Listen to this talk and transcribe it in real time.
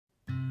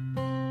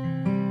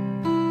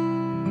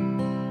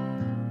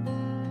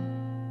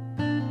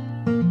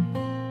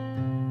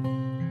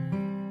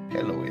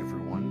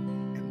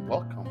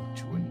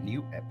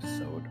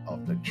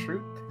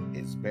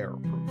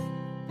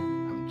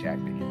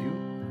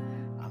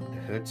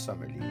Hood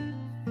Sommelier,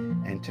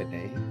 and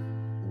today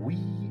we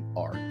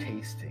are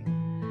tasting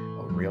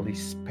a really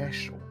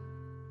special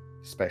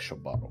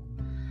bottle.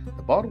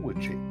 The bottle we're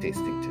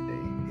tasting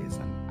today is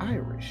an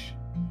Irish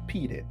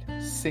peated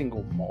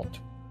single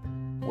malt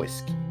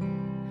whiskey,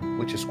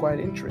 which is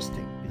quite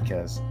interesting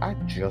because I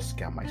just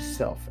got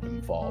myself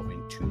involved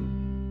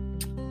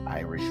into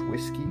Irish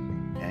whiskey,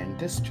 and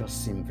this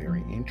just seemed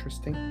very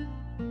interesting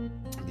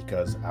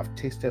because I've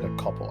tasted a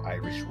couple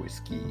Irish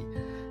whiskey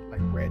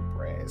like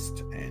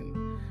Redbreast and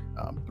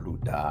Blue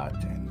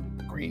Dot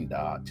and Green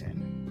Dot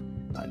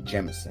and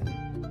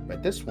Jameson,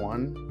 but this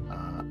one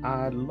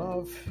I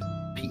love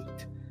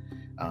peat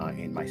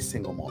in my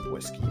single malt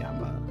whiskey.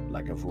 I'm a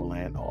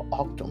Lagavulin or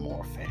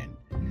Octomore fan,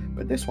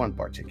 but this one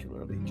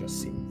particularly just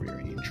seemed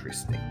very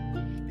interesting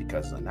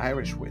because an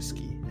Irish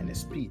whiskey and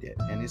it's peated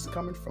and it's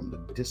coming from the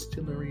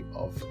distillery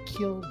of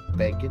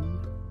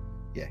Kilbeggan.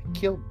 Yeah,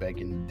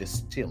 Kilbeggan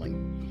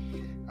Distilling,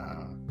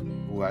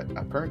 who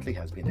apparently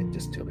has been a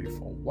distillery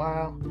for a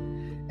while,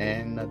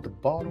 and the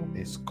bottle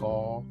is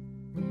called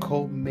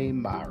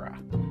Connemara,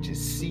 which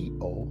is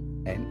Connemara,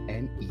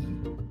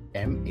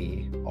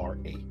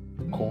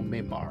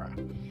 Connemara.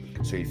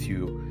 So if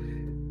you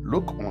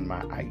look on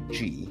my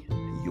IG,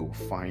 you'll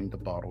find the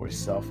bottle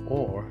itself,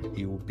 or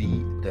it will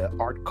be the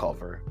art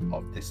cover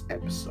of this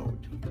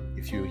episode.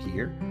 If you're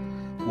here,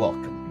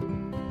 welcome.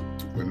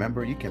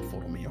 Remember, you can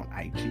follow me on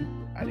IG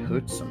at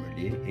Hood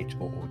Sommelier, Hood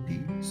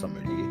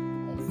Sommelier,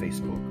 on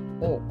Facebook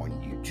or on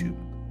YouTube.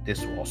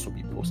 This will also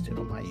be posted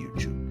on my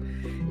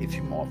YouTube if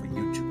you're more of a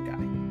YouTube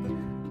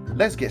guy.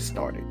 Let's get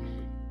started.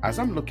 As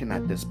I'm looking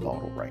at this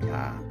bottle right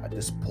now, at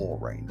this pour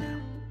right now,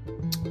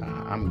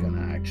 I'm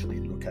gonna actually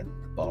look at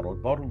the bottle.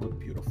 The bottle looks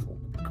beautiful,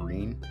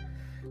 green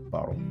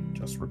bottle,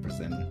 just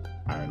representing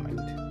Ireland,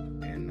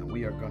 and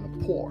we are gonna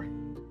pour.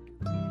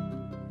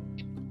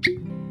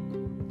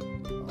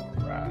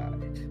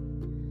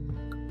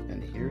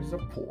 And here's a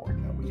pour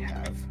that we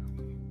have,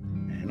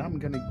 and I'm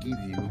gonna give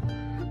you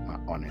my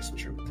honest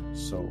truth.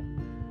 So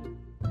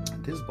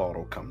this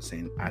bottle comes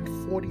in at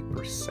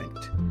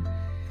 40%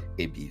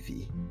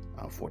 ABV,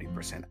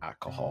 40%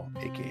 alcohol,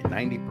 aka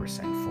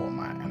 90% for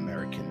my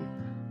American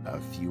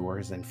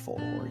viewers and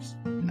followers,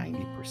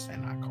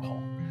 90%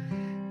 alcohol,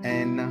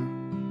 and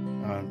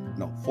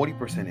no,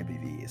 40%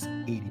 ABV is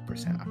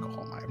 80%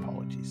 alcohol. My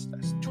apologies,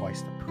 that's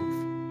twice the proof.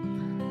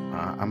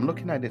 I'm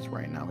looking at this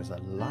right now. It's a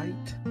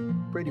light,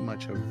 pretty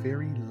much a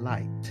very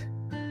light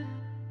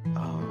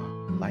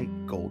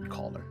gold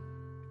color.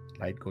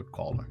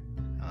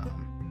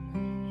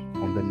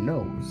 On the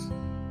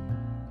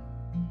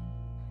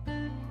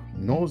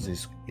nose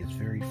is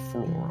very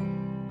floral,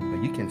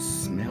 but you can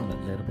smell a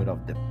little bit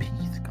of the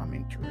peat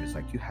coming through. It's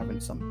like you're having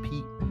some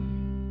peat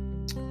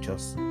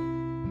just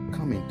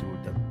coming through.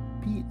 The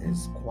peat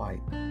is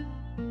quite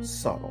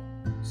subtle,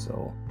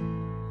 so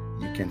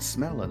you can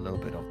smell a little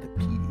bit of the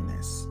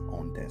peatiness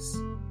on this,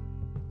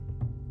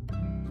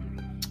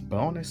 but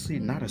honestly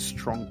not a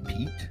strong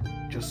peat,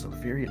 just a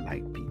very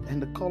light peat. And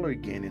the color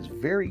again is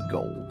very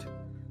gold,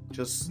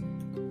 just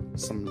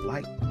some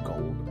light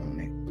gold on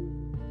it,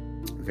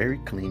 very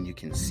clean, you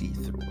can see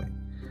through it.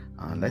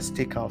 Let's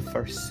take our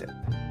first sip.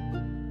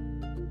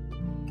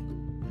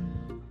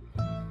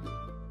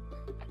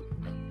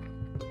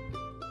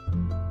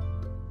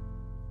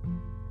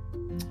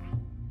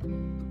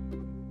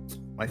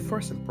 My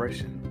first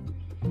impression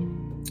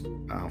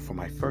for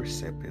my first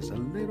sip is a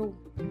little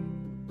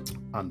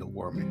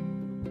underwhelming.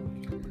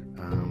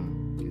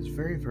 It's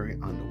very, very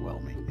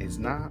underwhelming. It's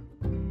not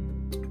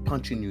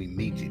punching you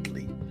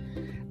immediately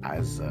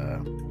as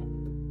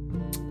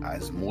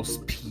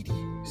most peaty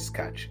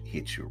scotch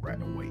hits you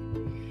right away.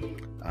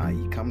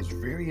 It comes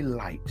very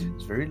light.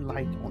 It's very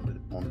light on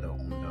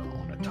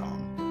the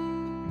tongue.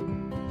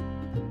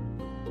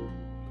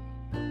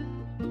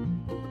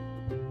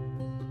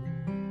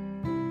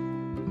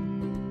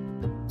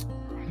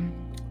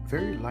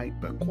 Very light,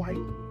 but quite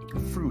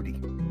fruity.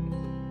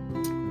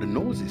 The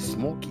nose is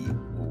smoky.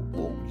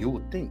 Well, you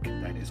would think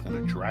that it's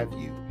going to drive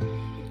you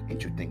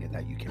into thinking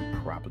that you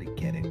can probably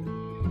get it,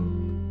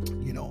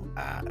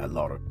 a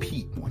lot of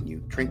peat when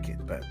you drink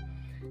it, but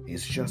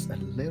it's just a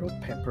little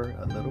pepper,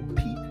 a little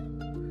peat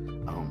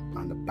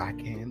on the back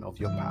end of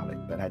your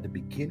palate. But at the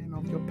beginning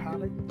of your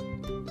palate,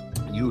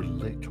 you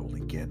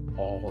literally get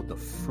all the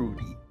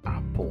fruity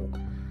apple,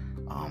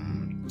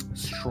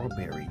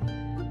 strawberry,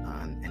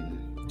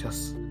 and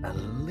just a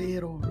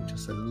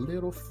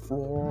little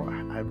floral.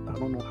 I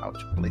don't know how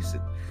to place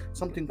it.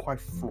 Something quite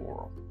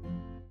floral.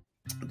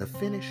 The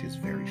finish is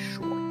very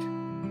short.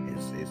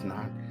 It's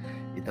not.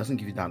 It doesn't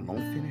give you that long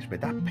finish,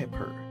 but that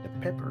pepper, the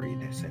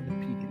pepperiness and the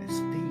peatiness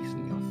stays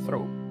in your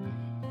throat.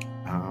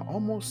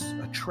 Almost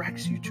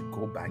attracts you to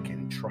go back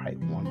and try it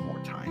one more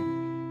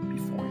time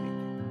before anything.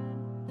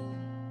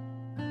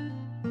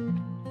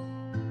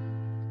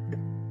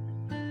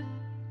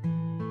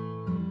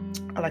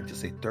 I like to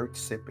say third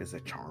sip is a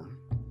charm.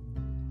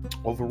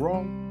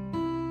 Overall,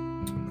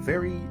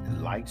 very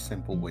light,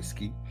 simple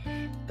whiskey.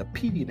 The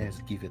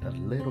peatiness give it a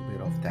little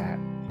bit of that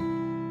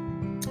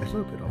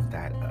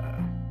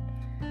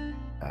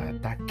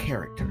that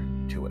character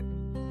to it.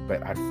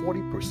 But at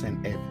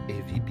 40%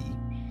 AVB,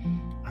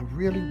 I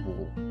really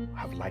will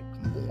have liked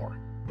more.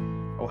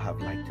 I would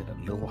have liked it a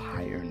little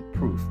higher in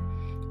proof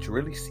to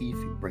really see if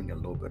you bring a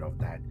little bit of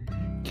that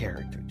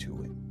character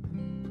to it.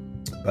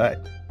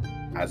 But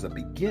as a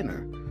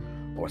beginner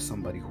or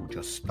somebody who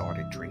just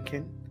started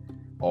drinking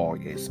or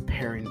is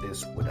pairing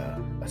this with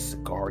a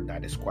cigar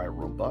that is quite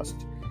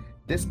robust,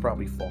 this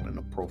probably fall in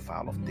the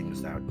profile of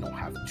things that don't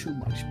have too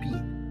much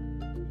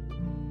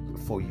bean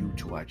for you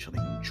to actually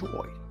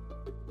enjoy.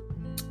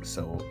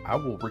 So I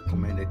will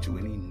recommend it to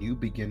any new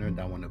beginner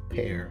that want to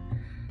pair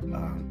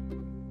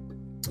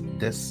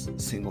this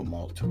single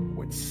malt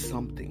with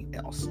something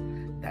else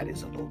that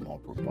is a little more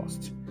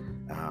robust.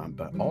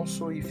 But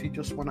also, if you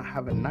just want to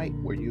have a night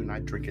where you're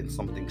not drinking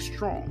something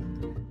strong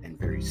and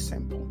very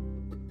simple,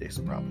 this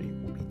probably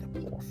will be the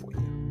pour for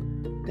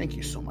you. Thank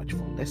you so much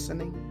for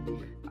listening.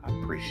 I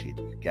appreciate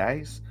you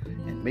guys,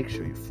 and make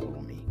sure you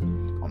follow me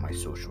on my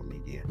social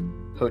media,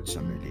 Hood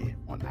Sommelier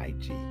on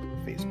IG,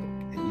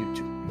 Facebook, and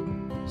YouTube.